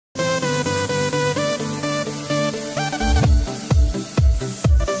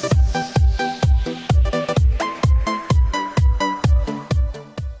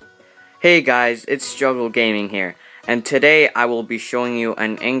Hey guys, it's Struggle Gaming here, and today I will be showing you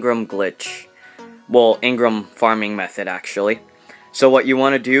an engram glitch. Well, engram farming method actually. So what you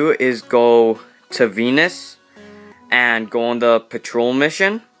want to do is go to Venus and go on the patrol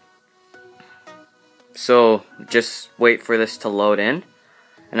mission. So just wait for this to load in,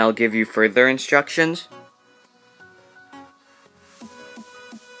 and I'll give you further instructions.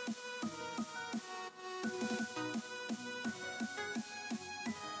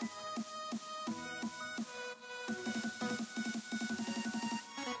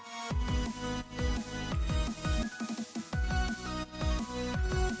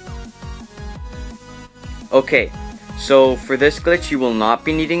 Okay, so for this glitch you will not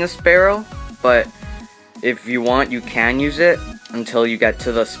be needing a sparrow, but if you want you can use it until you get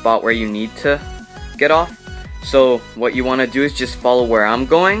to the spot where you need to get off. So what you want to do is just follow where I'm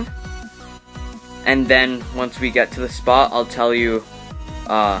going, and then once we get to the spot I'll tell you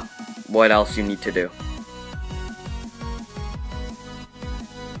what else you need to do.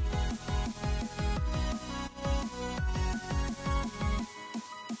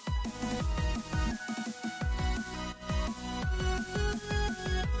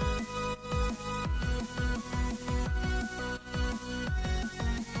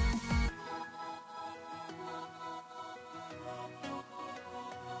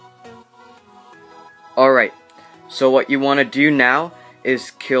 Alright, so what you want to do now is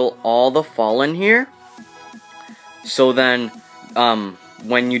kill all the fallen here. So then,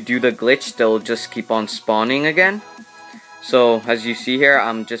 when you do the glitch, they'll just keep on spawning again. So, as you see here,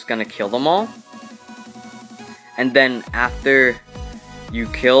 I'm just gonna kill them all. And then, after you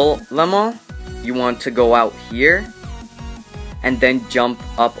kill them all, you want to go out here. And then jump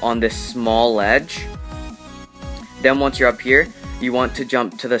up on this small ledge. Then once you're up here, you want to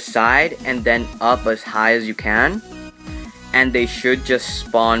jump to the side and then up as high as you can, and they should just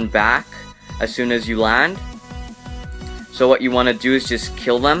spawn back as soon as you land. So what you want to do is just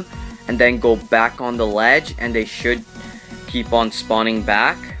kill them and then go back on the ledge, and they should keep on spawning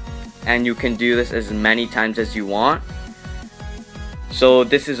back, and you can do this as many times as you want. So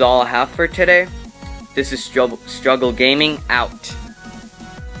this is all I have for today. This is Struggle Gaming out.